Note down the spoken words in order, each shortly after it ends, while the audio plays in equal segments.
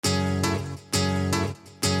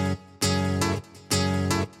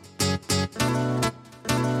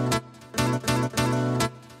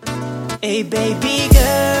Hey baby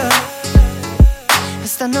girl,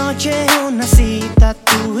 esta noche una cita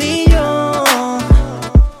tú y yo.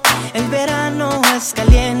 El verano es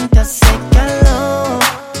caliente, hace calor.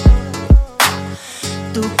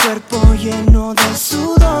 Tu cuerpo lleno de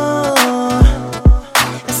sudor.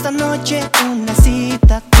 Esta noche una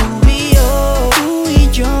cita tú y yo. Tú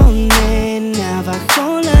y yo, nena,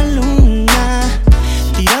 bajo la luna,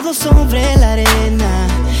 tirados sobre la arena.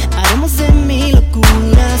 Haremos de mil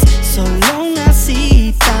locuras, solo una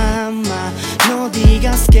cita más. No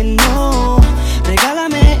digas que no,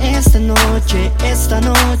 regálame esta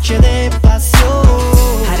noche de pasión.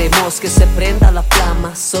 Haremos que se prenda la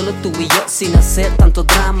flama, solo tú y yo sin hacer tanto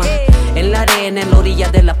drama. En la arena, en la orilla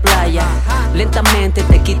de la playa, lentamente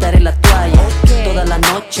te quitaré la toalla. Toda la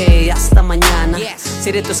noche hasta mañana,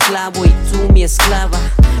 seré tu esclavo y tú mi esclava.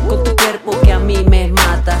 Con tu cuerpo que a mí me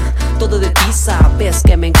mata, todo de ti sabes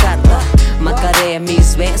que me encanta. Marcaré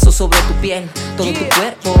mis besos sobre tu piel, todo tu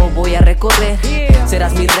cuerpo voy a recorrer.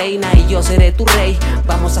 Serás mi reina y yo seré tu rey.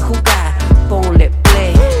 Vamos a jugar, ponle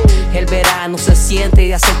play. El verano se siente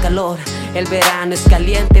y hace calor. El verano es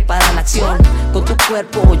caliente para la acción. Con tu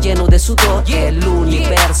cuerpo lleno de sudor, el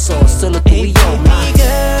universo, solo tú y yo. Baby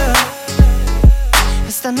girl,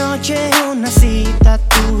 esta noche una cita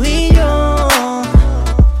tú y yo.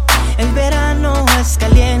 El verano es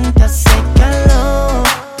caliente, hace calor.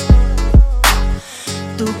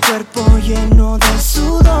 Tu cuerpo lleno de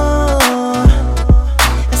sudor.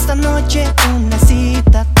 Esta noche una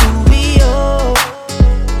cita tú y yo.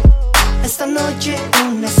 Esta noche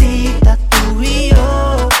una cita tú y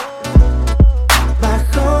yo.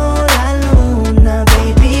 Bajo la luna,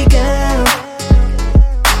 baby girl.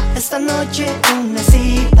 Esta noche una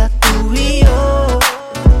cita tú y yo.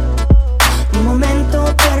 Un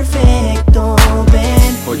momento perfecto,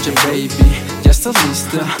 ven. Oye baby, ya estás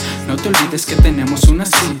lista. No te olvides que tenemos una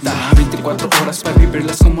cita. 24 horas para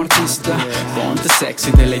vivirlas como artista. Ponte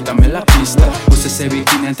sexy, deleítame la pista. Use ese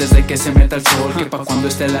bikini antes de que se meta el sol, que pa' cuando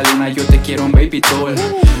esté la luna yo te quiero un baby doll.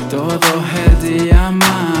 Todo el día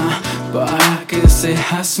más, para que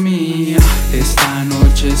seas mía. Esta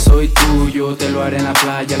noche soy tuyo, te lo haré en la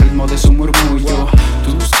playa al ritmo de su murmullo.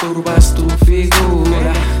 Tus curvas, tu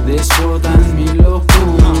figura, desbordan mi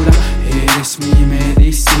locura. Eres mi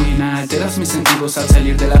medicina, alteras mis sentidos al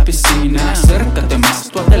salir de la piscina. Acércate más,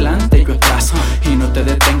 tú adelante y yo atrás, y no te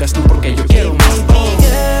detengas no porque yo quiero más. Baby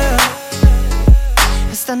girl,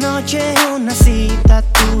 esta noche una cita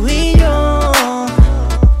tú y yo.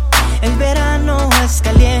 El verano es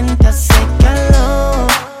caliente, hace calor.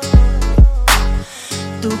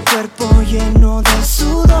 Tu cuerpo lleno de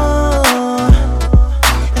sudor.